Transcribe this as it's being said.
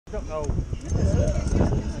Don't know.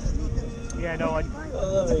 Yeah, no,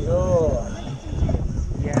 Oh, there we go.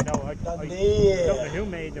 yeah, no, I Dundee. don't know who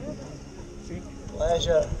made them.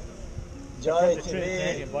 Pleasure. Joy to be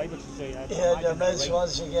Trinitarian Bible Society. here in your midst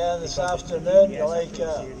once again this afternoon.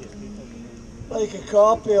 Like a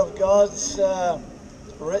copy of God's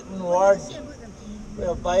written word. We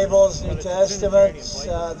have Bibles, New Testaments.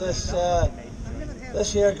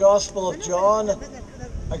 This here Gospel of John,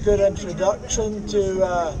 a good introduction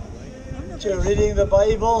to reading the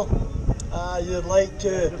Bible. You'd like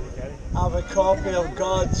to have a copy of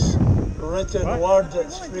God's written word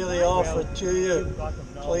that's freely offered to you,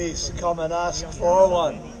 please come and ask for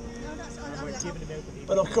one.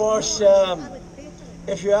 But of course,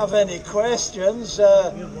 if you have any questions,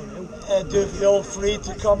 do feel free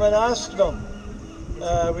to come and ask them.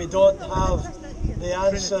 We don't have the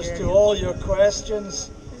answers to all your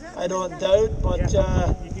questions, I don't doubt, but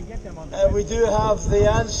we do have the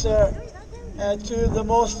answer to the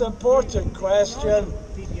most important question,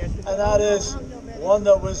 and that is one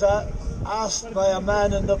that was asked by a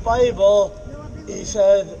man in the Bible. He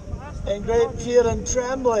said, in great fear and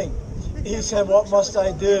trembling, he said, what must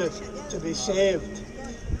I do to be saved?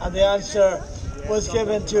 And the answer was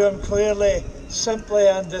given to him clearly, simply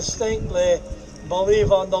and distinctly,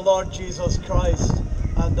 believe on the Lord Jesus Christ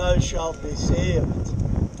and thou shalt be saved.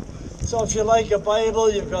 So if you like a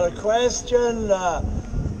Bible, you've got a question,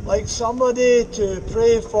 like somebody to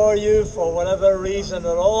pray for you for whatever reason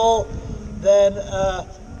at all, then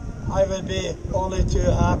I would be only too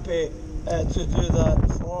happy to do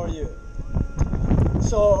that for you.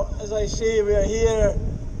 So, as I say, we are here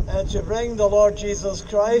to bring the Lord Jesus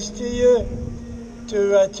Christ to you,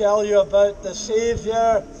 to tell you about the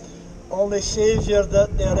Saviour, only Saviour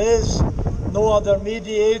that there is, no other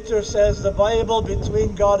mediator, says the Bible,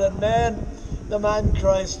 between God and men, the man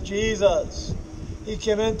Christ Jesus. He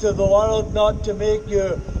came into the world not to make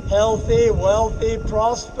you healthy, wealthy,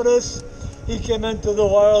 prosperous. He came into the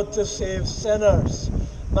world to save sinners.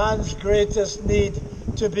 Man's greatest need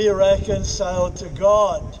to be reconciled to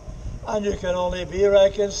God. And you can only be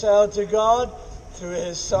reconciled to God through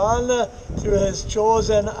His Son, through His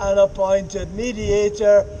chosen and appointed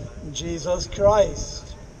mediator, Jesus Christ.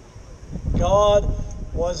 God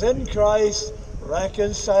was in Christ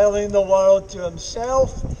reconciling the world to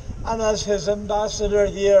Himself, and as His ambassador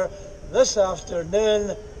here this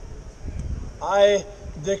afternoon, I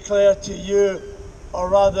declare to you, or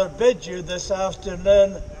rather bid you this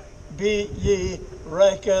afternoon, be ye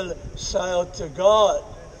reconciled to God.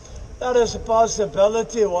 That is a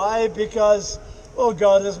possibility. Why? Because, well,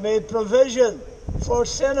 God has made provision for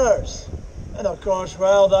sinners. And of course,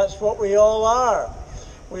 well, that's what we all are.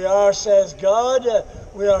 We are, says God,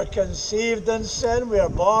 we are conceived in sin, we are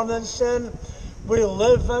born in sin, we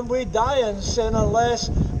live and we die in sin unless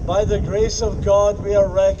by the grace of God we are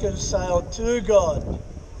reconciled to God.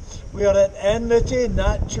 We are at enmity,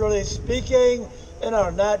 naturally speaking, in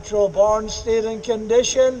our natural born state and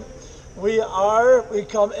condition. We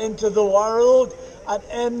come into the world at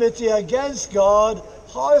enmity against God,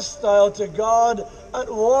 hostile to God, at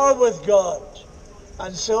war with God.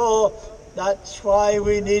 And so that's why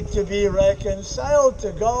we need to be reconciled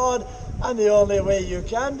to God, and the only way you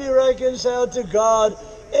can be reconciled to God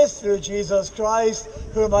is through Jesus Christ,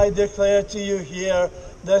 whom I declare to you here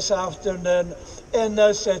this afternoon in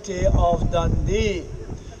the city of Dundee.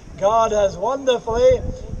 God has wonderfully,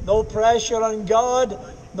 no pressure on God,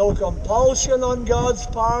 no compulsion on God's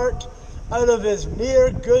part, out of His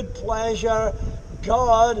mere good pleasure,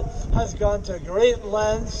 God has gone to great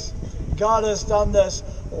lengths. God has done this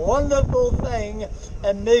wonderful thing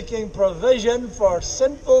in making provision for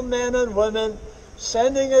sinful men and women,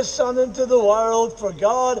 sending His Son into the world, for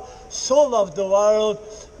God so loved the world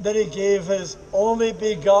that He gave His only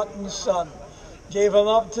begotten Son, gave Him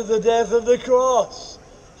up to the death of the cross,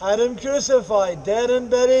 had Him crucified, dead and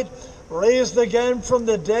buried, raised again from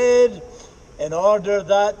the dead, in order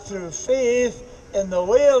that through faith, in the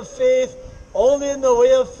way of faith, only in the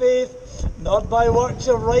way of faith, not by works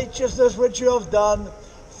of righteousness which you have done,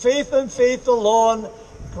 faith and faith alone,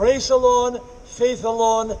 grace alone, faith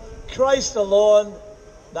alone, Christ alone.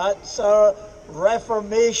 That's our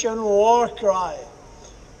Reformation war cry.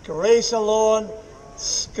 Grace alone,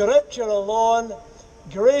 Scripture alone,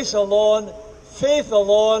 grace alone, faith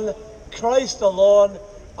alone, Christ alone,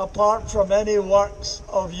 apart from any works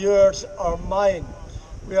of yours or mine.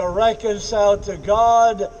 We are reconciled to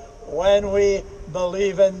God when we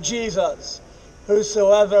believe in Jesus.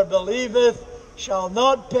 Whosoever believeth shall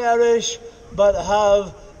not perish, but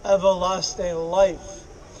have everlasting life.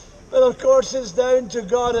 But of course it's down to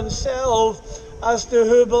God Himself as to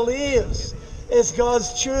who believes. It's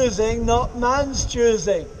God's choosing, not man's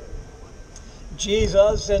choosing.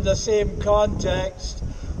 Jesus, in the same context,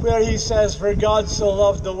 where he says, for God so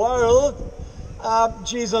loved the world,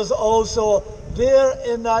 Jesus also there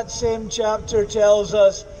in that same chapter tells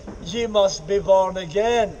us, ye must be born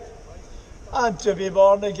again. And to be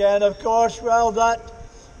born again, of course, well,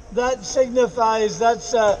 that signifies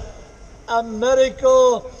that's a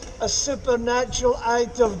miracle, a supernatural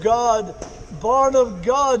act of God. Born of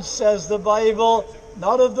God, says the Bible,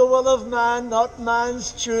 not of the will of man, not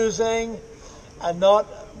man's choosing, and not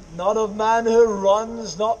of man who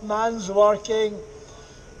runs, not man's working,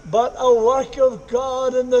 but a work of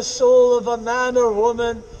God in the soul of a man or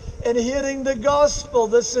woman in hearing the gospel.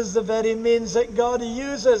 This is the very means that God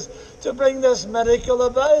uses to bring this miracle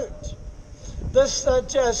about. This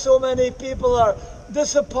that so many people are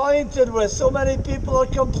disappointed with, so many people are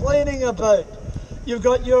complaining about. You've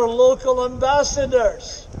got your local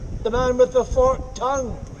ambassadors, the man with the forked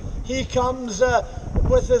tongue. He comes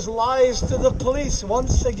with his lies to the police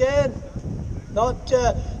once again, not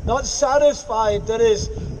satisfied that his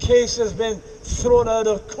case has been thrown out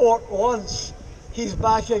of court once. He's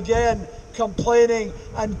back again complaining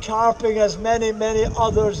and carping, as many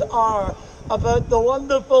others are, about the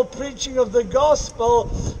wonderful preaching of the gospel,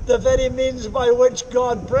 the very means by which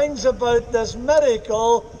God brings about this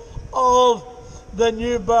miracle of the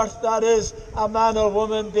new birth, that is, a man or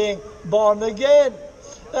woman being born again.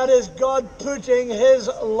 That is God putting his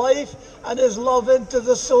life and his love into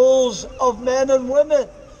the souls of men and women.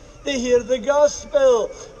 They hear the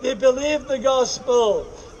gospel. They believe the gospel.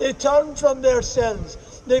 They turn from their sins.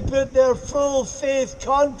 They put their full faith,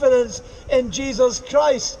 confidence in Jesus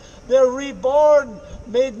Christ. They're reborn,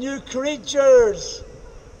 made new creatures,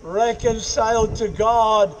 reconciled to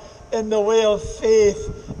God in the way of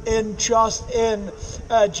faith, in trust in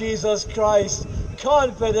Jesus Christ,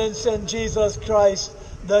 confidence in Jesus Christ,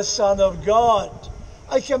 the Son of God.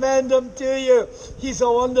 I commend him to you. He's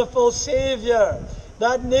a wonderful Savior.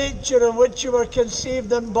 That nature in which you were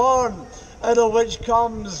conceived and born, out of which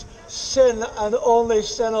comes sin and only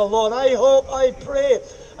sin alone. I hope, I pray,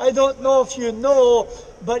 I don't know if you know,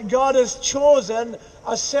 but God has chosen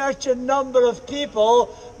a certain number of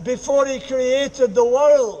people before he created the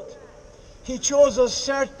world. He chose a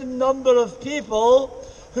certain number of people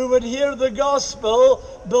who would hear the gospel,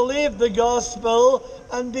 believe the gospel,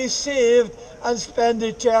 and be saved and spend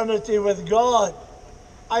eternity with God.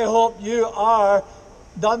 I hope you are,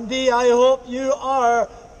 Dundee, I hope you are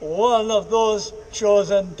one of those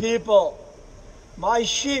chosen people. My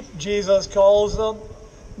sheep, Jesus calls them,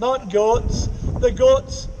 not goats. The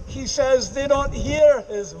goats, he says, they don't hear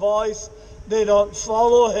his voice, they don't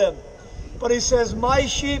follow him. But he says, my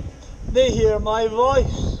sheep, they hear my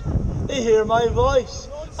voice. They hear my voice,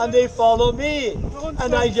 and they follow me.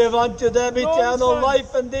 And I give unto them eternal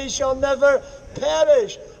life, and they shall never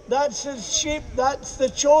perish. That's his sheep, that's the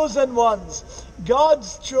chosen ones,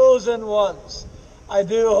 God's chosen ones. I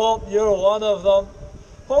do hope you're one of them.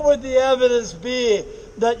 What would the evidence be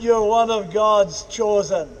that you're one of God's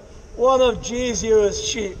chosen, one of Jesus'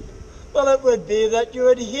 sheep? Well, it would be that you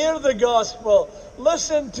would hear the gospel,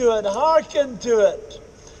 listen to it, hearken to it,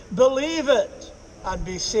 believe it, and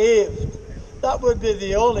be saved. That would be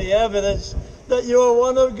the only evidence that you are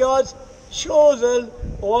one of God's chosen,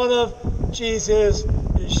 one of Jesus'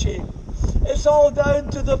 sheep. It's all down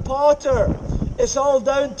to the potter. It's all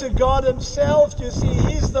down to God himself. You see,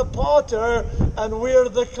 he's the potter and we're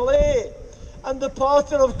the clay. And the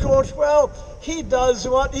potter, of course, well, he does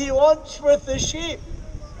what he wants with the sheep.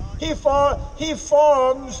 He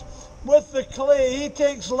forms with the clay. He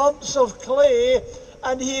takes lumps of clay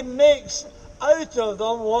and he makes out of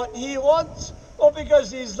them what he wants. Well,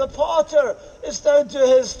 because he's the potter, it's down to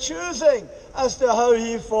his choosing as to how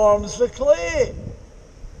he forms the clay.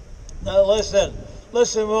 Now listen,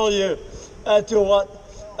 will you, to what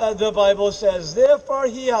the Bible says. Therefore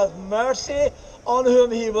he hath mercy on whom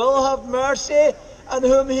he will have mercy, and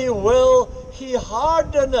whom he will he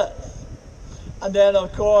hardeneth. And then,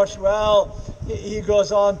 of course, well, he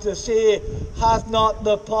goes on to say, hath not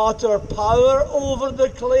the potter power over the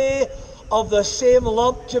clay of the same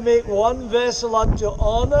lump to make one vessel unto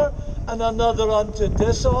honor and another unto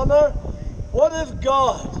dishonor? What if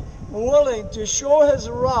God, willing to show his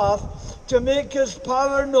wrath, to make his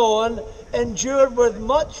power known, endured with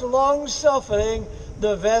much long suffering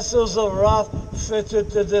the vessels of wrath fitted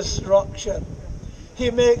to destruction? He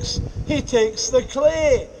takes the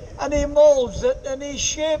clay and he molds it and he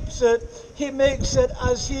shapes it. He makes it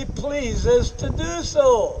as he pleases to do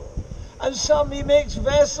so. And some he makes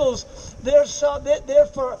vessels,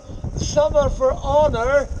 some are for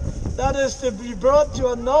honor, That is to be brought to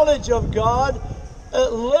a knowledge of God,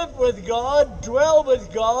 live with God, dwell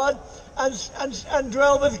with God, and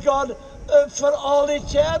dwell with God for all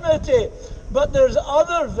eternity. But there's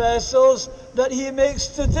other vessels that he makes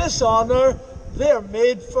to dishonor. They're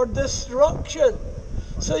made for destruction.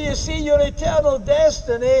 So you see, your eternal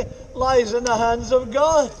destiny lies in the hands of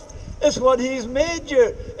God. It's what he's made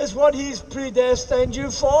you. It's what he's predestined you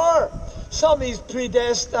for. Some he's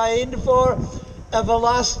predestined for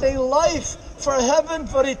everlasting life, for heaven,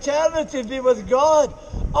 for eternity, to be with God.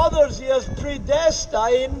 Others he has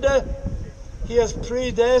predestined. He has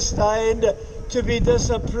predestined to be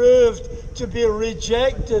disapproved, to be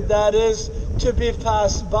rejected, that is, to be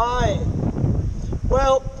passed by.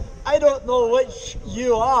 Well, I don't know which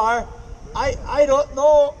you are. I don't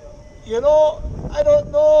know, I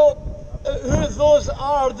don't know who those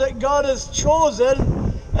are that God has chosen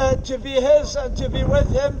to be his and to be with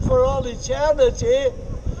him for all eternity.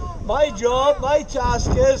 My job, my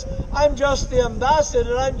task is, I'm just the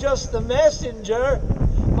ambassador, I'm just the messenger.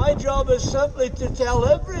 My job is simply to tell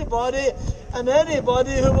everybody and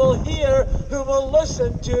anybody who will hear, who will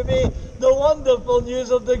listen to me, the wonderful news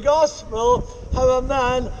of the gospel, how a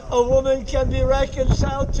man, a woman can be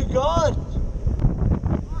reconciled to God.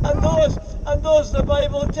 And those the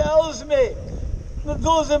Bible tells me,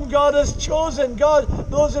 those whom God has chosen,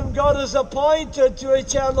 those whom God has appointed to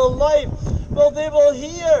eternal life, well, they will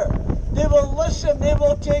hear, they will listen, they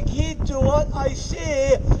will take heed to what I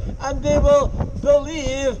say, and they will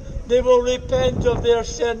believe, they will repent of their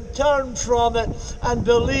sin, turn from it, and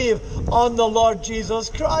believe on the Lord Jesus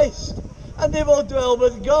Christ. And they will dwell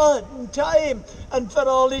with God in time and for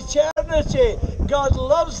all eternity. God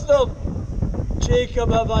loves them.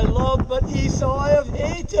 Jacob have I loved, but Esau I have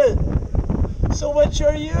hated. So which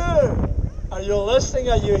are you? Are you listening?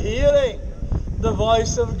 Are you hearing the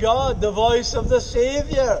voice of God, the voice of the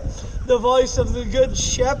Savior, the voice of the Good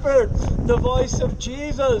Shepherd, the voice of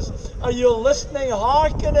Jesus? Are you listening,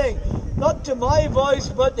 hearkening, not to my voice,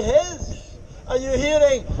 but his? Are you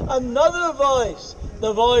hearing another voice,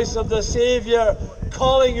 the voice of the Savior,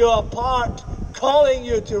 calling you apart, calling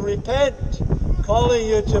you to repent, calling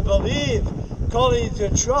you to believe, calling you to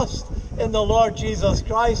trust in the Lord Jesus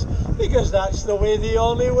Christ, because that's the way, the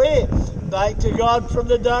only way back to God from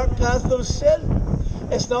the dark path of sin.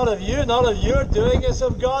 It's not of you, not of your doing, it's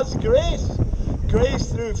of God's grace.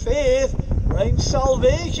 Grace through faith brings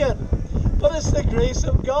salvation. But it's the grace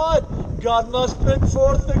of God. God must put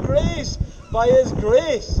forth the grace. By his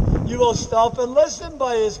grace, you will stop and listen.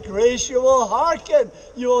 By his grace, you will hearken.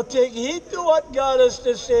 You will take heed to what God has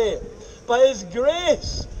to say. By his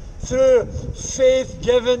grace, through faith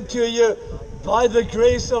given to you, by the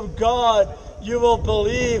grace of God, you will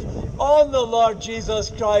believe on the Lord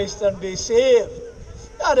Jesus Christ and be saved.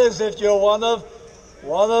 That is, if you're one of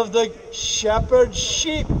the shepherd's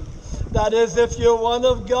sheep. That is, if you're one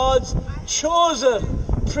of God's chosen,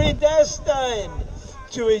 predestined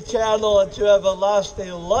to eternal and to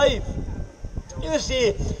everlasting life. You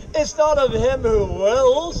see, it's not of him who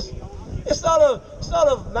wills. It's not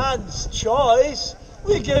of man's choice.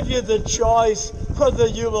 We give you the choice whether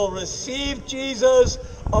you will receive Jesus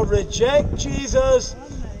or reject Jesus.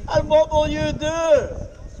 And what will you do?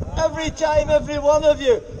 Every time, every one of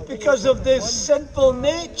you, because of these sinful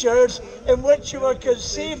natures in which you were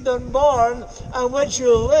conceived and born, and which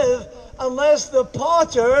you live, unless the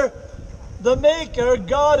potter, the maker,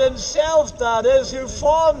 God himself, that is, who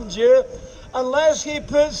formed you, unless he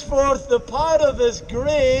puts forth the power of his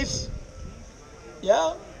grace,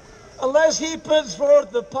 unless he puts forth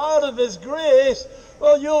the power of his grace,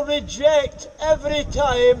 well, you'll reject every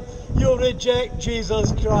time, you'll reject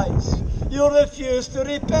Jesus Christ. You'll refuse to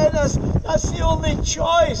repent. That's the only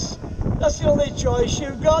choice. That's the only choice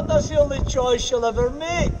you've got. That's the only choice you'll ever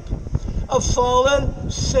make. A fallen,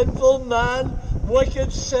 sinful man,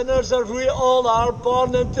 wicked sinners, as we all are,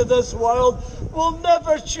 born into this world, will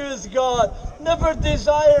never choose God, never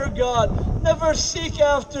desire God, never seek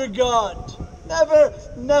after God. Never,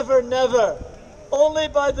 never, never. Only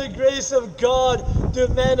by the grace of God do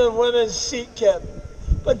men and women seek him.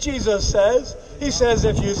 But Jesus says, he says,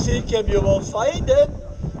 if you seek him, you will find him.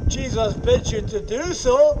 Jesus bids you to do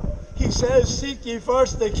so. He says, seek ye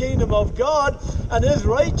first the kingdom of God and his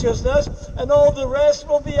righteousness, and all the rest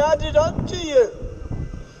will be added unto you.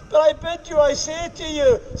 But I bid you, I say to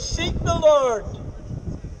you, seek the Lord.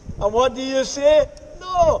 And what do you say?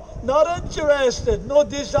 No, not interested, no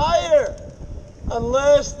desire.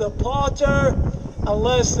 Unless the potter,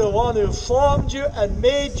 unless the one who formed you and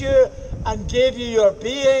made you and gave you your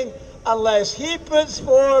being, unless he puts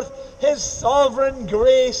forth his sovereign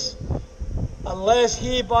grace, unless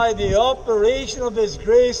he, by the operation of his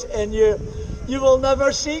grace in you, you will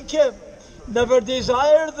never seek him, never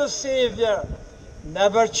desire the Savior,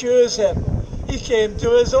 never choose him. He came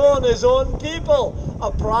to his own people,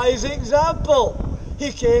 a prize example.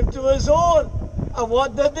 He came to his own, and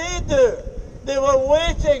what did they do? They were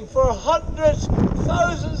waiting for hundreds,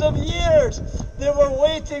 thousands of years. They were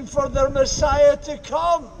waiting for their Messiah to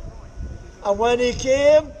come. And when he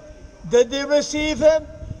came, did they receive him?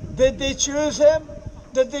 Did they choose him?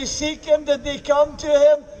 Did they seek him? Did they come to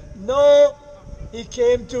him? No, he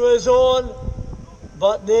came to his own,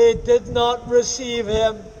 but they did not receive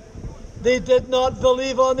him. They did not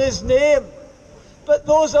believe on his name. But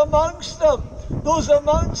those amongst them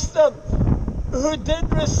who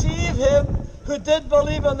did receive him, who did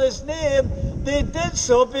believe on his name, they did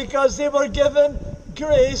so because they were given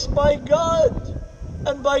grace by God.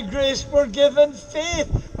 And by grace were given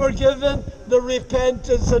faith, were given the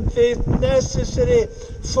repentance and faith necessary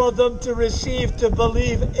for them to receive, to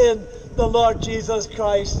believe in the Lord Jesus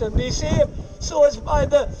Christ and be saved. So it's by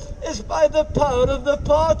the power of the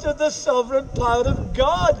potter, the sovereign power of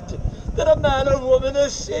God, that a man or woman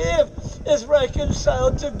is saved, is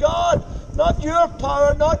reconciled to God. Not your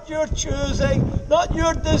power, not your choosing, not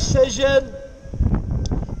your decision.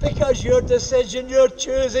 Because your decision, your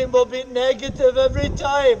choosing will be negative every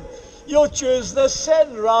time. You'll choose the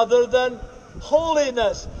sin rather than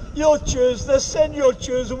holiness. You'll choose the sin, you'll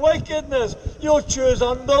choose wickedness, you'll choose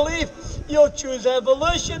unbelief, you'll choose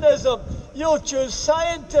evolutionism, you'll choose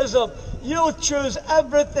scientism, you'll choose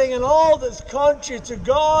everything and all that's contrary to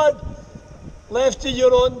God, left to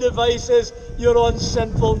your own devices, your own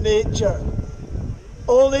sinful nature.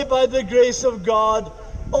 Only by the grace of God,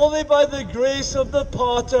 only by the grace of the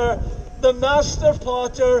potter, the master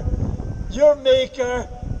potter, your maker,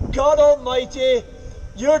 God Almighty,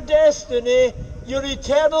 your destiny, your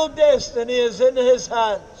eternal destiny is in his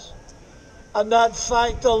hands. And that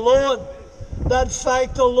fact alone,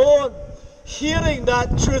 hearing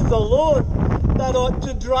that truth alone, that ought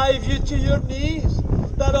to drive you to your knees.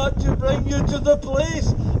 That ought to bring you to the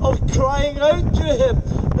place of crying out to him,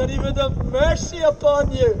 that he would have mercy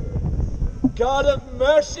upon you. God, have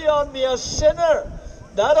mercy on me, a sinner.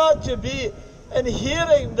 That ought to be, and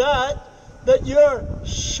hearing that you're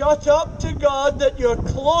shut up to God, that you're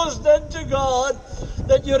closed into God,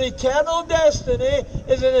 that your eternal destiny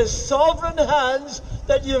is in his sovereign hands,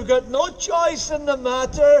 that you've got no choice in the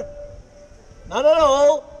matter, none at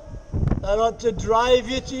all. That ought to drive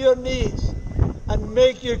you to your knees and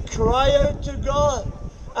make you cry out to God,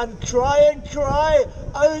 and cry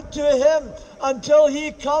out to him until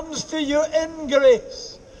he comes to you in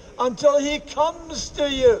grace, until he comes to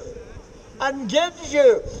you and gives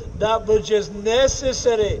you that which is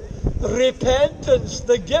necessary, repentance,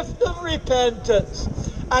 the gift of repentance,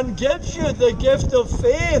 and gives you the gift of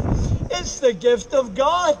faith. It's the gift of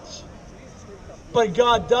God. But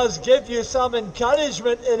God does give you some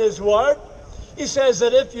encouragement in his word. He says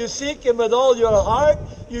that if you seek him with all your heart,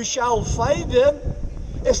 you shall find him.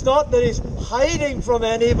 It's not that he's hiding from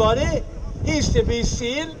anybody. He's to be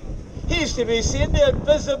seen. He's to be seen. The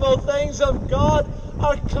invisible things of God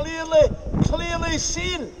are clearly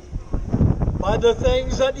seen by the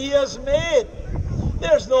things that he has made.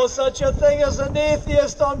 There's no such a thing as an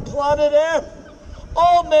atheist on planet Earth.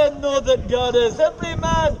 All men know that God is. Every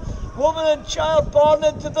man, woman, and child born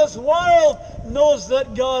into this world knows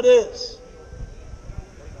that God is.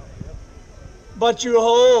 But you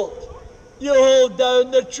hold down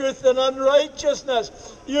the truth in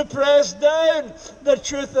unrighteousness. You press down the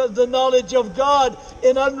truth of the knowledge of God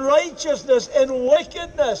in unrighteousness, in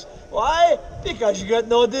wickedness. Why? Because you got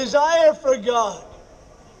no desire for God.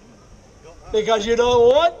 Because you don't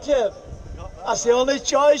want him. That's the only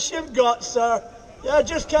choice you've got, sir. Yeah,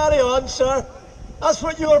 just carry on, sir. That's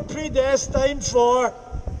what you were predestined for.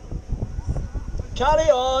 Carry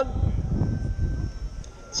on.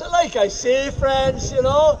 So like I say, friends,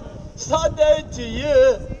 it's not down to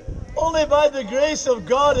you. Only by the grace of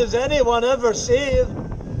God is anyone ever saved.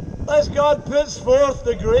 As God puts forth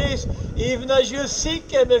the grace, even as you seek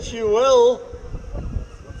him, if you will.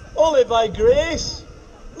 Only by grace.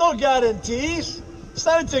 No guarantees. It's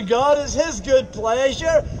down to God. It's his good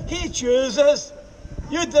pleasure. He chooses.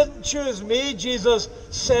 You didn't choose me, Jesus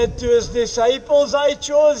said to his disciples. I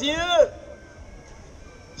chose you.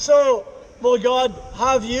 So, will God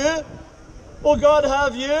have you? Will God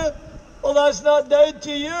have you? Well, that's not down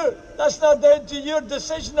to you. That's not down to your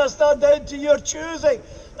decision. That's not down to your choosing.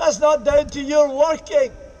 That's not down to your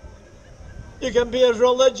working. You can be as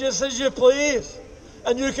religious as you please.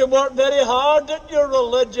 And you can work very hard at your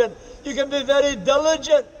religion. You can be very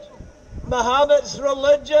diligent. Muhammad's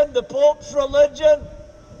religion, the Pope's religion,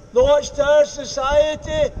 the Watchtower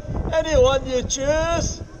Society, anyone you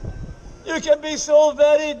choose. You can be so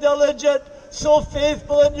very diligent, so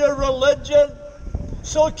faithful in your religion,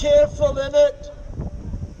 so careful in it.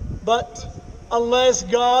 But unless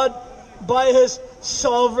God, by his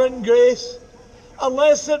sovereign grace,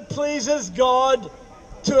 unless it pleases God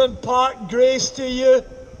to impart grace to you,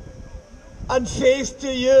 and faith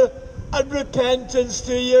to you, and repentance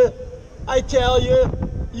to you, I tell you,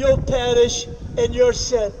 you'll perish in your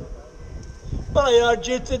sin. But I urge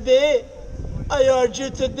you today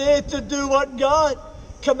to do what God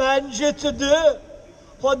commands you to do.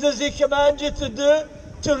 What does he command you to do?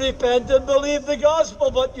 To repent and believe the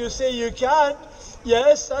gospel. But you say you can't.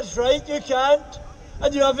 Yes, that's right, you can't.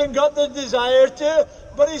 And you haven't got the desire to,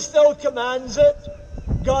 but he still commands it.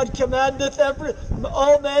 God commandeth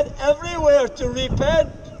all men everywhere to repent.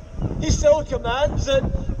 He still commands it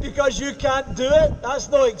because you can't do it. That's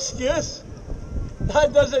no excuse.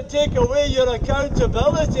 That doesn't take away your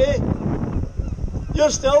accountability.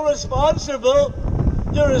 You're still responsible.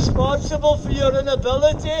 You're responsible for your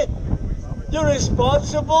inability. You're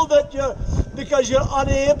responsible because you're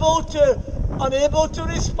unable to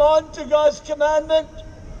respond to God's commandment.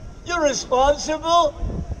 You're responsible.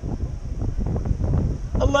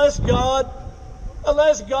 Unless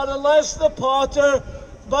the potter,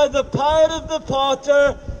 by the power of the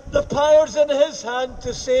potter, the power's in his hand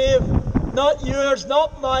to save, not yours,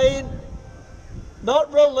 not mine,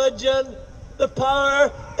 not religion. The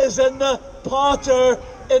power is in the potter,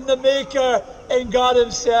 in the maker, in God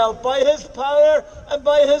himself, by his power and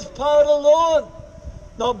by his power alone.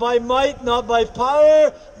 Not by might, not by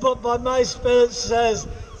power, but by my spirit, says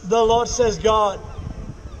the Lord, says God.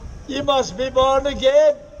 You must be born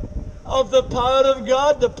again of the power of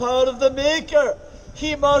God, the power of the maker.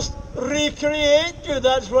 He must recreate you.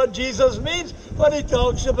 That's what Jesus means when he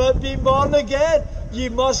talks about being born again. You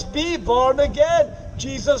must be born again.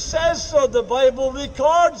 Jesus says so. The Bible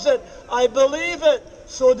records it. I believe it.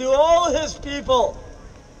 So do all his people.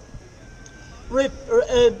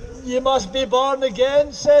 You must be born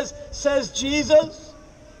again, says Jesus,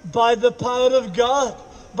 by the power of God,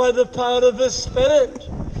 by the power of his Spirit,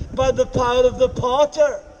 by the power of the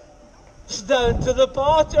potter. It's down to the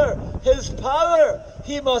potter, his power.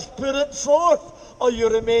 He must put it forth, or you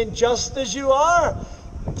remain just as you are,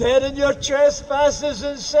 dead in your trespasses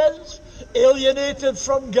and sins, alienated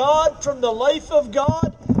from God, from the life of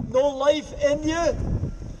God, no life in you.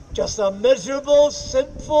 Just a miserable,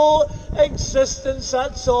 sinful existence,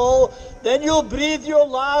 that's all. Then you'll breathe your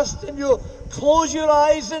last, and you'll close your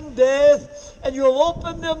eyes in death, and you'll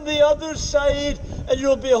open them the other side, and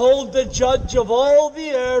you'll behold the judge of all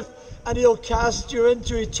the earth, and he'll cast you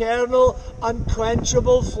into eternal,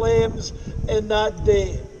 unquenchable flames in that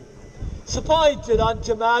day. It's appointed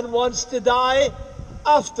unto man once to die.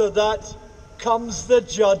 After that comes the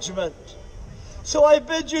judgment. So I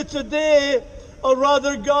bid you today, or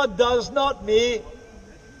rather God does, not me.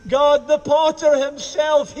 God the potter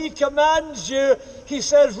himself, he commands you. He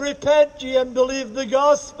says, repent ye and believe the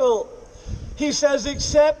gospel. He says,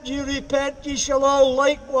 except ye repent, ye shall all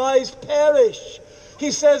likewise perish. He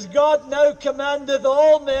says, God now commandeth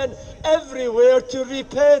all men everywhere to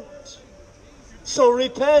repent. So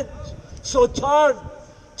repent. So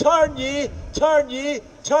turn ye.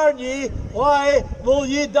 Why will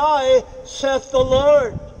ye die, saith the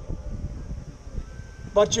Lord?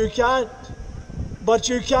 But you can't.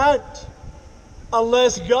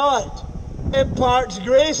 Unless God imparts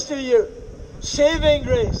grace to you. Saving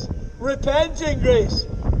grace, repenting grace,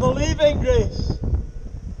 believing grace.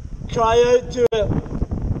 Cry out to him.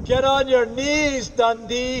 Get on your knees,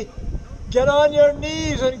 Dundee. Get on your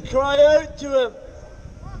knees and cry out to him.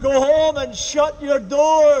 Go home and shut your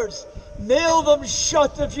doors. Nail them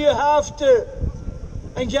shut if you have to.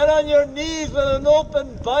 And get on your knees with an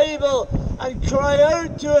open Bible and cry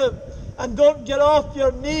out to him. And don't get off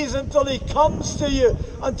your knees until he comes to you,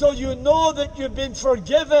 until you know that you've been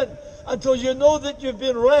forgiven, until you know that you've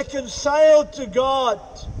been reconciled to God,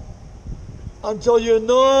 until you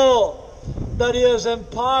know that he has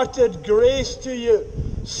imparted grace to you,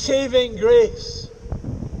 saving grace.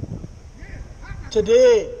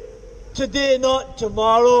 Today, not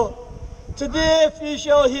tomorrow. Today, if you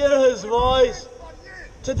shall hear his voice,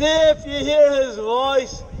 today, if you hear his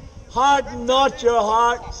voice, harden not your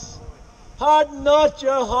hearts. Harden not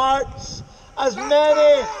your hearts, as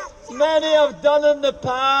many have done in the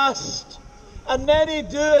past, and many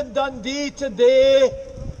do in Dundee today.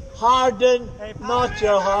 Harden not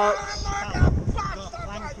your hearts.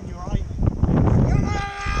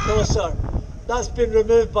 No, sir. That's been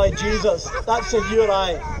removed by Jesus. That's in your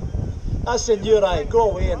eye. That's in your eye.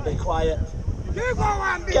 Go away and be quiet. You go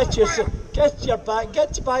and be Get quiet. you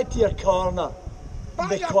back to your corner and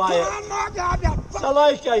be But you quiet. cannot have your So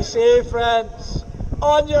like I say, friends,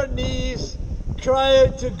 on your knees, cry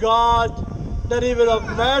out to God that He would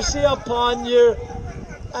have mercy upon you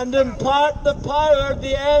and impart the power,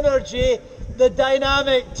 the energy, the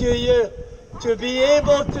dynamic to you to be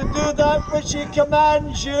able to do that which He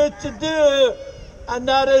commands you to do, and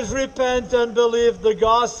that is repent and believe the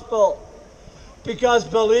gospel. Because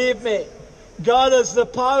believe me, God has the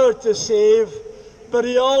power to save, but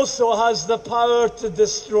He also has the power to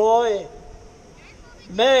destroy.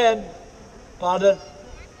 Men, pardon,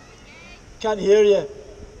 can't hear you.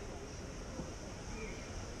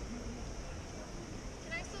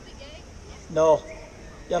 Can I still be gay? No,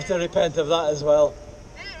 you have to repent of that as well.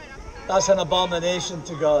 That's an abomination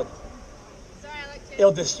to God. Sorry, I like to.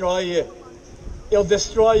 He'll destroy you. He'll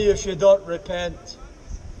destroy you if you don't repent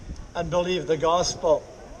and believe the gospel.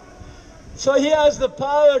 So He has the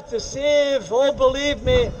power to save. Oh, believe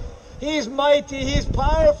me, He's mighty, He's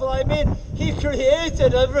powerful. I mean, He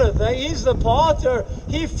created everything. He's the potter.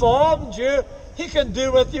 He formed you. He can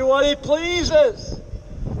do with you what He pleases.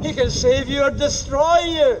 He can save you or destroy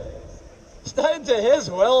you. It's down to His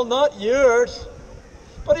will, not yours.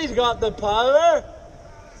 But He's got the power.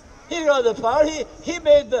 He's got the power. He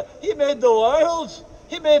made the worlds.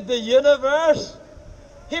 He made the universe.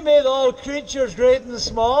 He made all creatures great and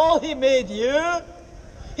small. He made you.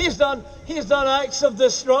 He's done acts of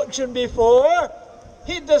destruction before.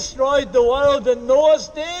 He destroyed the world in Noah's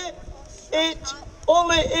day.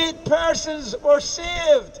 Only 8 persons were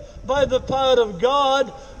saved by the power of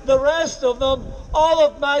God. The rest of them, all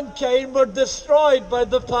of mankind, were destroyed by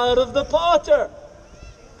the power of the potter.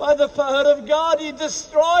 By the power of God, He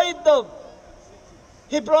destroyed them.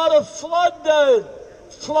 He brought a flood down,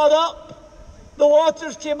 flood up. The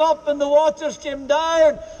waters came up and the waters came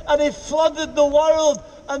down, and He flooded the world,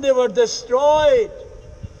 and they were destroyed.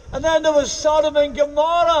 And then there was Sodom and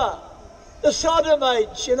Gomorrah, the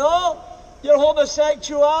Sodomites, you know, your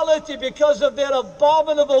homosexuality, because of their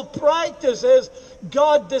abominable practices,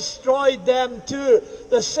 God destroyed them too,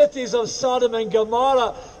 the cities of Sodom and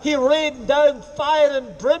Gomorrah. He rained down fire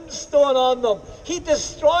and brimstone on them. He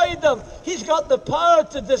destroyed them. He's got the power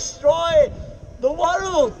to destroy the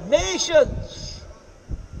world, nations,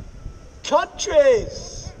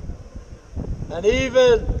 countries, and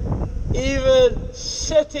even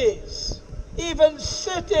cities,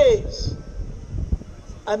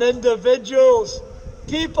 and individuals,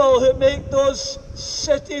 people who make those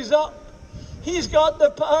cities up. He's got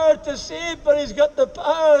the power to save, but He's got the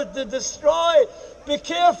power to destroy. Be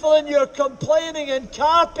careful in your complaining and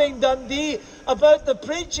carping, Dundee, about the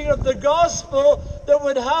preaching of the gospel that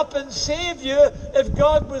would happen save you if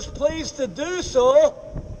God was pleased to do so.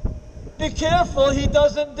 Be careful He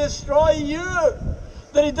doesn't destroy you,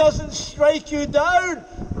 that He doesn't strike you down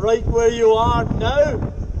right where you are now.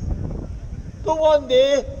 But one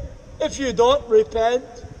day, if you don't repent,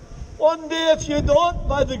 one day if you don't,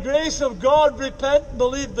 by the grace of God, repent and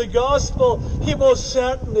believe the gospel, He most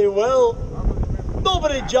certainly will.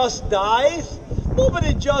 Nobody just dies.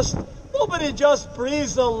 Nobody just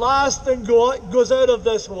breathes the last and goes out of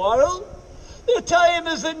this world. Their time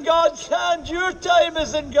is in God's hand. Your time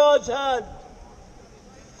is in God's hand.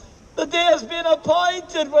 The day has been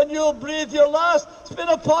appointed when you'll breathe your last. It's been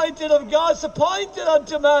appointed of God. It's appointed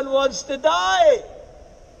unto man once to die.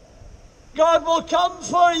 God will come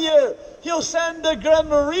for you. He'll send the grim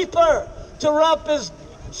reaper to wrap his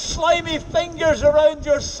slimy fingers around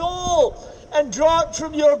your soul and draw it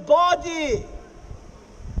from your body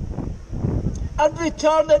and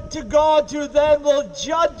return it to God, who then will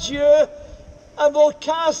judge you and will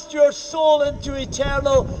cast your soul into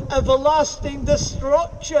eternal, everlasting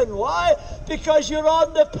destruction. Why? Because you're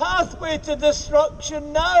on the pathway to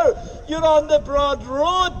destruction now. You're on the broad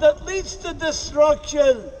road that leads to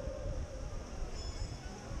destruction.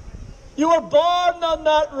 You were born on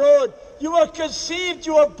that road. You were conceived,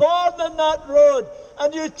 you were born on that road.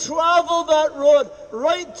 And you travel that road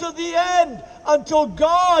right to the end, until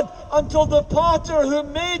God, until the potter who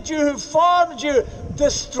made you, who formed you,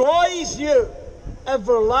 destroys you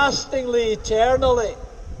everlastingly, eternally.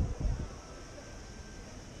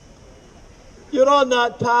 You're on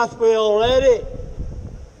that pathway already.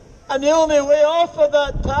 And the only way off of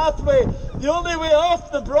that pathway, the only way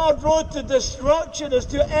off the broad road to destruction, is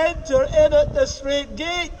to enter in at the straight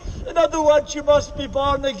gate. In other words, you must be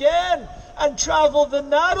born again and travel the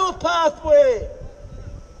narrow pathway.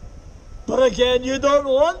 But again, you don't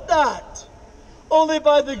want that. Only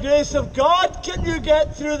by the grace of God can you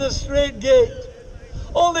get through the straight gate.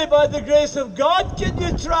 Only by the grace of God can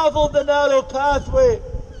you travel the narrow pathway.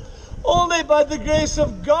 Only by the grace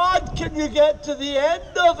of God can you get to the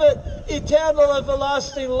end of it, eternal,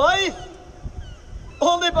 everlasting life.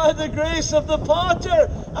 Only by the grace of the potter,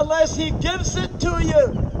 unless he gives it to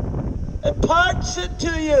you, imparts it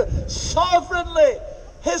to you sovereignly,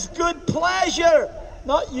 his good pleasure,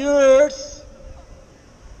 not yours.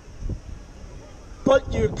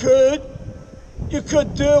 But you could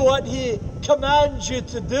do what he commands you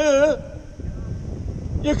to do.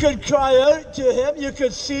 You could cry out to him. You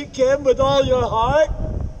could seek him with all your heart.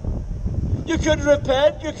 You could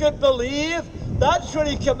repent. You could believe. That's what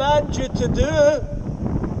he commands you to do.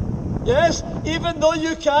 Yes, even though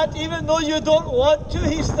you can't, even though you don't want to,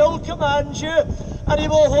 he still commands you. And he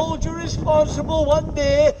will hold you responsible one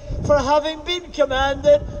day for having been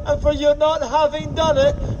commanded and for you not having done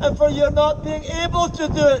it and for you not being able to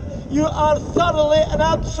do it. You are thoroughly and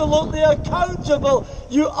absolutely accountable.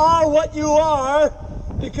 You are what you are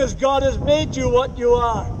because God has made you what you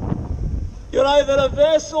are. You're either a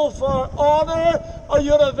vessel for honor or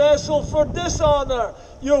you're a vessel for dishonor.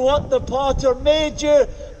 You're what the potter made you,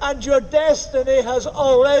 and your destiny has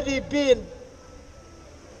already been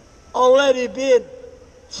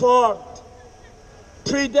formed.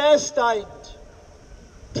 Predestined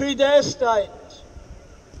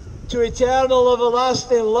to eternal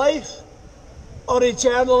everlasting life or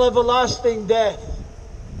eternal everlasting death.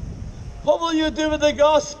 What will you do with the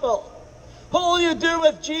gospel? What will you do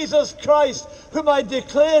with Jesus Christ, whom I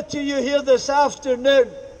declare to you here this afternoon?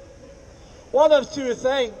 One of two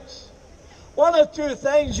things. One of two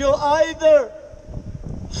things. You'll either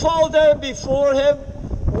fall down before him,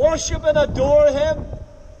 worship and adore him,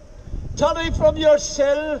 turning from your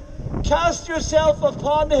sin, cast yourself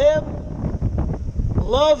upon him,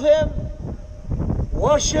 love him,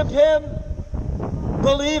 worship him,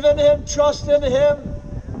 believe in him, trust in him.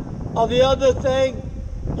 Or the other thing,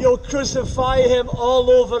 you'll crucify him all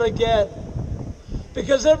over again.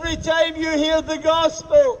 Because every time you hear the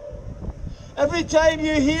gospel, every time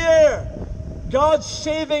you hear God's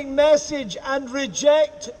saving message and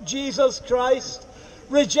reject Jesus Christ,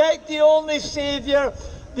 reject the only Savior,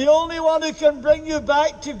 the only one who can bring you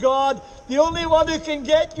back to God, the only one who can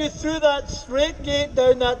get you through that straight gate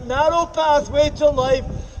down that narrow pathway to life,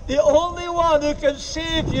 the only one who can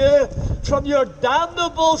save you from your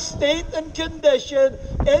damnable state and condition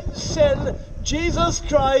in sin, Jesus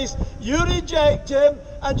Christ, you reject him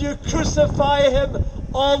and you crucify him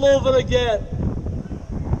all over again.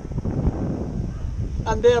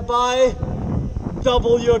 And thereby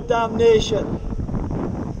double your damnation.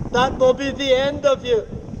 That will be the end of you.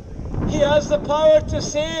 He has the power to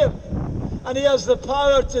save, and he has the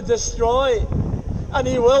power to destroy, and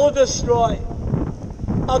he will destroy.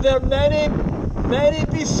 Are there many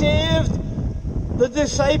be saved? The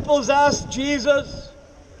disciples asked Jesus.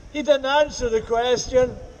 He didn't answer the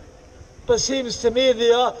question, but seems to me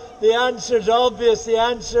the answer's obvious, the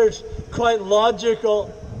answer's quite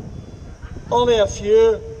logical. Only a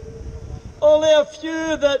few. Only a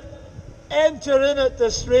few that enter in at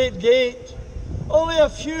the straight gate. Only a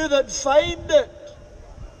few that find it.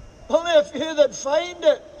 Only a few that find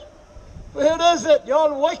it. Where is it?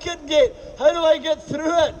 Yon wicket gate. How do I get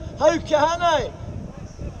through it? How can I?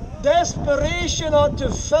 Desperation ought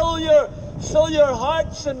to fill your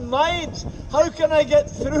hearts and minds. How can I get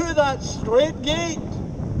through that straight gate?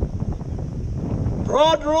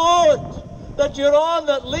 Broad road that you're on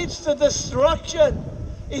that leads to destruction,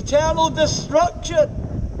 eternal destruction.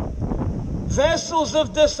 Vessels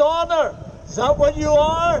of dishonor. Is that what you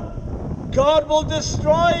are? God will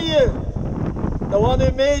destroy you. The one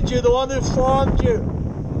who made you, the one who formed you,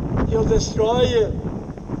 he'll destroy you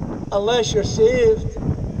unless you're saved.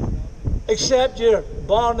 Except you're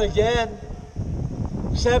born again.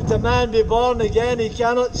 Except a man be born again, he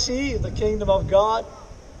cannot see the kingdom of God.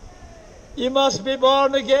 You must be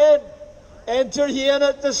born again. Enter ye in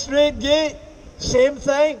at the straight gate. Same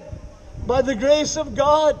thing. By the grace of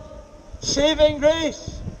God. Saving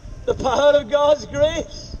grace. The power of God's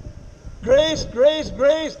grace. Grace, grace,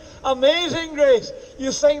 grace. Amazing grace.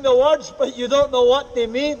 You sing the words, but you don't know what they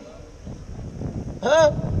mean.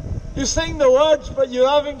 Huh? You sing the words, but you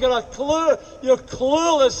haven't got a clue. You're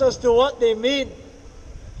clueless as to what they mean.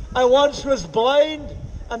 I once was blind,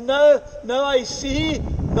 and now I see.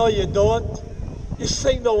 No, you don't. You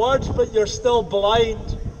sing the words, but you're still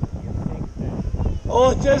blind.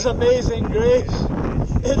 Oh, it is amazing grace.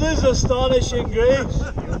 It is astonishing grace.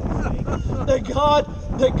 That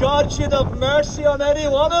God should have mercy on any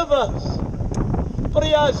one of us. For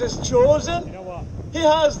he has his chosen. You know what? He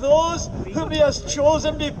has those whom he has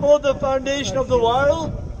chosen before the foundation of the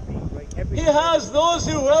world. He has those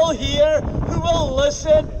who will hear, who will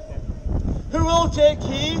listen, who will take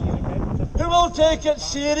heed, who will take it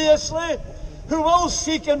seriously, who will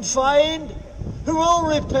seek and find, who will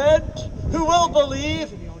repent, who will believe,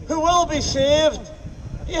 who will be saved.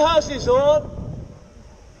 He has his own.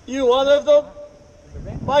 You one of them?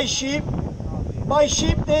 My sheep,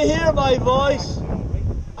 they hear my voice,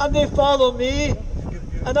 and they follow me,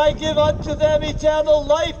 and I give unto them eternal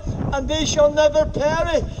life, and they shall never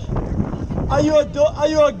perish. Are you a goat?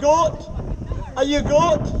 Are you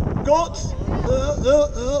goats? Goats? Is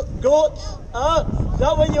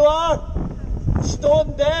that what you are?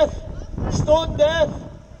 Stone deaf,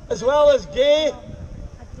 as well as gay.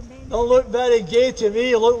 Don't look very gay to me.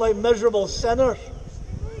 You look like miserable sinners.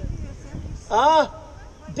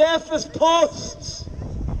 Deaf as posts.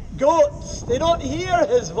 Goats, they don't hear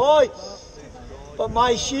his voice. But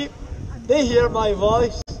my sheep, they hear my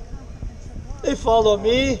voice. They follow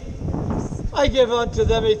me. I give unto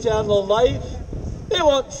them eternal life. They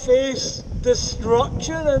won't face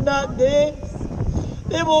destruction in that day.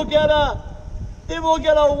 They will get a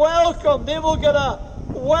welcome. They will get a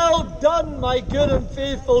well done, my good and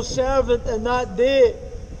faithful servant, in that day.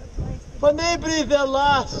 When they breathe their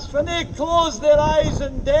last, when they close their eyes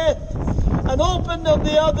in death and open them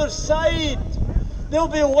the other side, they'll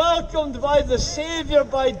be welcomed by the Savior,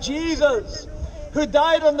 by Jesus, who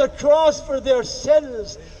died on the cross for their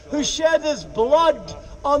sins, who shed his blood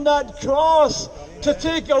on that cross to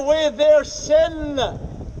take away their sin,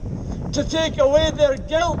 to take away their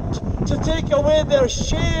guilt, to take away their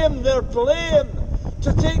shame, their blame,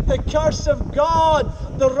 to take the curse of God,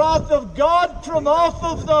 the wrath of God from off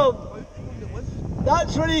of them.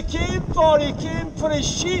 That's what he came for. He came for his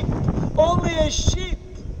sheep, only his sheep.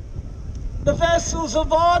 The vessels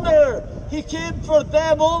of honor, he came for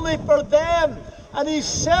them, only for them. And he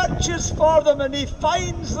searches for them, and he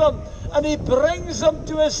finds them, and he brings them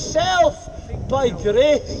to himself by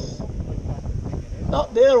grace.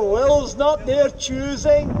 Not their wills, not their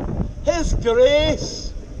choosing, his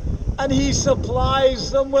grace. And he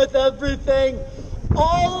supplies them with everything,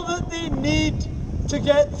 all that they need to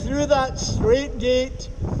get through that straight gate,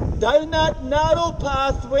 down that narrow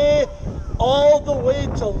pathway, all the way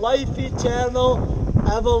to life eternal,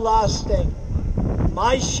 everlasting.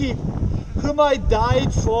 My sheep, whom I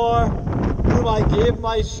died for, whom I gave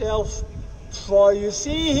myself for. You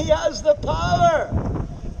see, he has the power.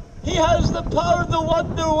 He has the power, the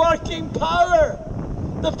wonder-working power,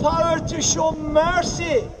 the power to show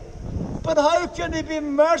mercy. But how can he be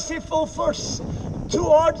merciful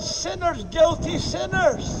towards sinners, guilty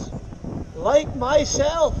sinners, like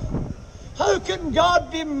myself? How can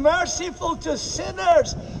God be merciful to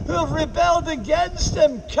sinners who have rebelled against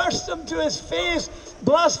him, cursed him to his face,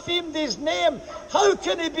 blasphemed his name? How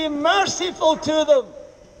can he be merciful to them?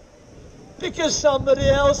 Because somebody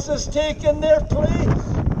else has taken their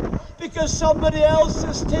place. Because somebody else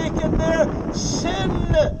has taken their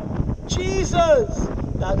sin. Jesus.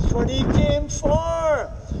 That's what he came for.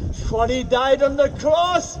 That's what he died on the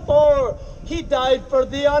cross for. He died for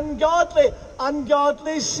the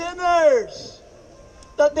ungodly sinners,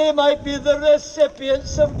 that they might be the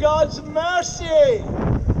recipients of God's mercy.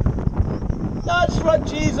 That's what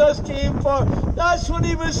Jesus came for. That's what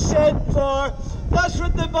he was sent for. That's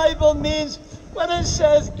what the Bible means when it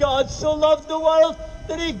says God so loved the world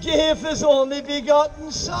that he gave his only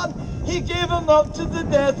begotten Son. He gave him up to the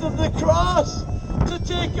death of the cross to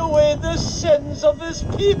take away the sins of his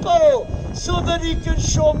people, so that he could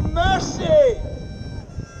show mercy,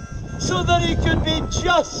 so that he could be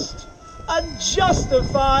just and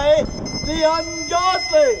justify the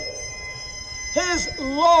ungodly. His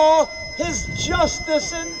law, his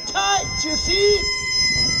justice intact, you see.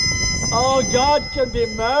 Oh, God can be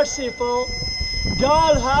merciful.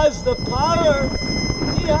 God has the power.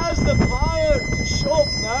 He has the power to show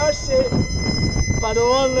mercy, but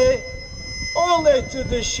only to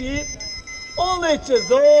the sheep, only to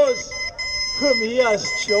those whom he has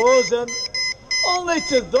chosen, only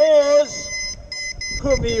to those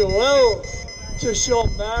whom he wills to show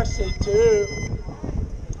mercy to.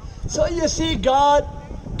 So you see, God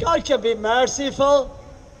can be merciful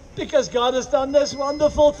because God has done this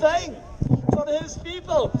wonderful thing for his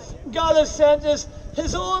people. God has sent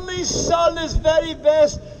his only Son, his very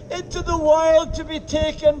best, into the world to be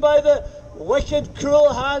taken by the wicked,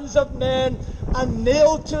 cruel hands of men and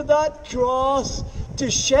nailed to that cross to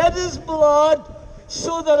shed his blood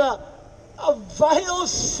so that a vile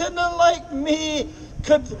sinner like me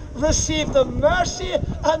could receive the mercy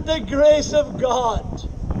and the grace of God.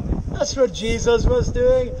 That's what Jesus was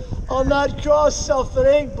doing on that cross,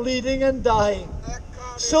 suffering, bleeding and dying.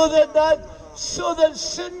 So that so that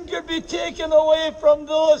sin could be taken away from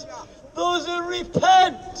those who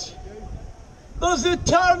repent, those who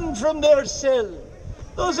turn from their sin,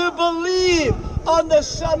 those who believe on the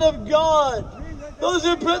Son of God, those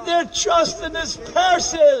who put their trust in His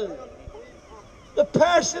person, the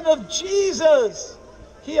person of Jesus.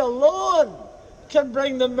 He alone can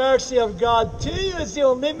bring the mercy of God to you. He's the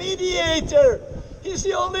only mediator. He's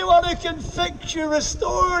the only one who can fix you,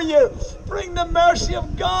 restore you, bring the mercy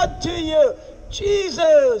of God to you.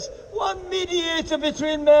 Jesus, one mediator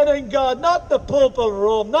between men and God, not the Pope of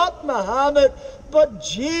Rome, not Muhammad, but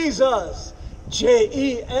Jesus.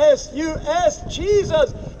 J-E-S-U-S,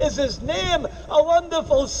 Jesus is His name, a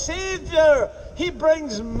wonderful Savior. He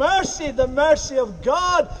brings mercy, the mercy of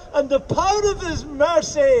God, and the power of His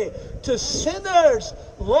mercy to sinners,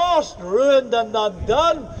 lost, ruined, and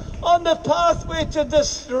undone, on the pathway to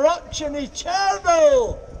destruction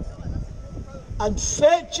eternal, and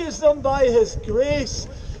fetches them by His grace,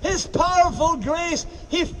 His powerful grace.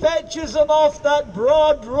 He fetches them off that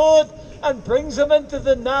broad road and brings them into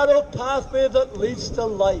the narrow pathway that leads to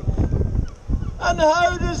life. And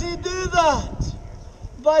how does He do that?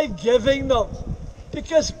 By giving them.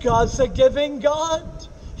 Because God's a giving God.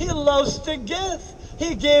 He loves to give.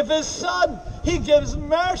 He gave His Son. He gives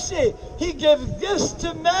mercy. He gives gifts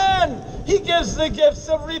to man. He gives the gifts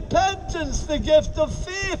of repentance, the gift of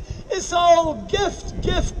faith. It's all gift,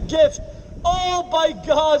 gift, gift. All by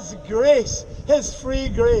God's grace, His free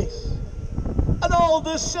grace. And all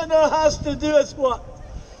the sinner has to do is what?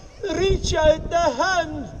 Reach out the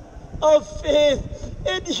hand of faith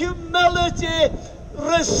in humility,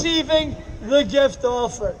 receiving the gift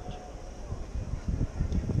offered.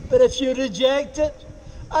 But if you reject it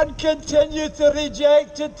and continue to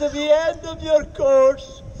reject it to the end of your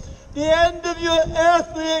course, the end of your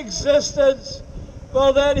earthly existence,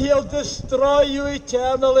 well, then He'll destroy you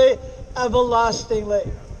eternally, everlastingly.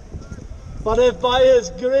 But if by His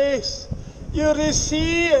grace you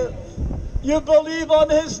receive, you believe on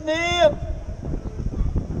His name,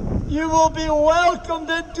 you will be welcomed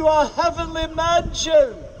into a heavenly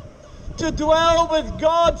mansion to dwell with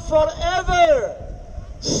God forever,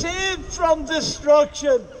 saved from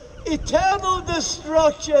destruction, eternal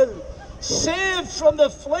destruction, saved from the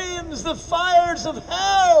flames, the fires of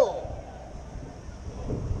hell.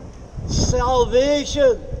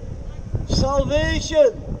 Salvation,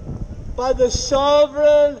 salvation by the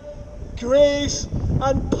sovereign grace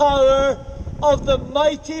and power of the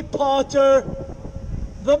mighty potter,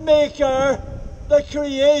 the maker, the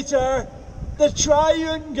creator, the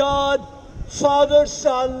triune God, Father,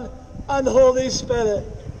 Son, and Holy Spirit.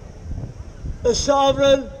 The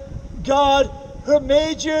sovereign God who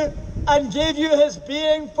made you and gave you His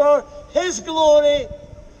being for His glory,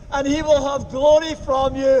 and He will have glory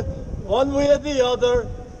from you one way or the other.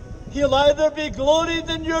 He'll either be gloried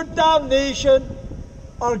in your damnation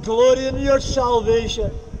or glory in your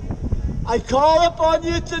salvation. I call upon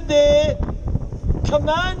you today,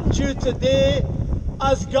 command you today,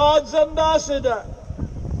 as God's ambassador,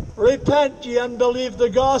 repent ye and believe the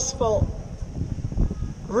gospel.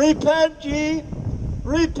 Repent ye,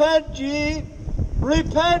 repent ye,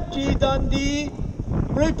 repent ye, Dundee.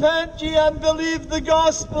 Repent ye and believe the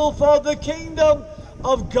gospel, for the kingdom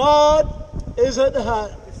of God is at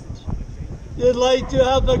hand. You'd like to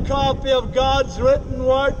have a copy of God's written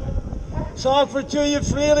word? It's offered to you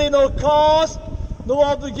freely, no cost, no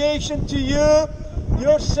obligation to you.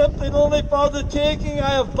 You're simply and only for the taking.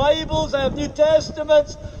 I have Bibles, I have New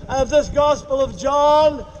Testaments, I have this Gospel of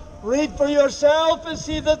John. Read for yourself and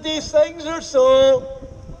see that these things are so.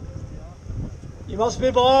 You must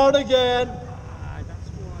be born again.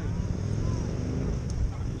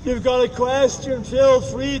 If you've got a question, feel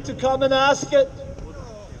free to come and ask it.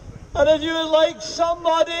 And if you would like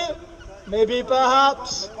somebody, maybe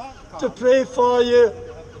perhaps, to pray for you,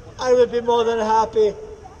 I would be more than happy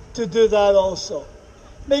to do that also.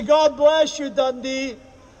 May God bless you, Dundee,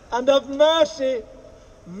 and have mercy,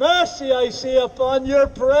 mercy, I say, upon your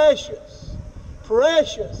precious,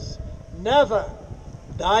 precious, never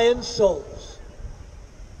dying souls.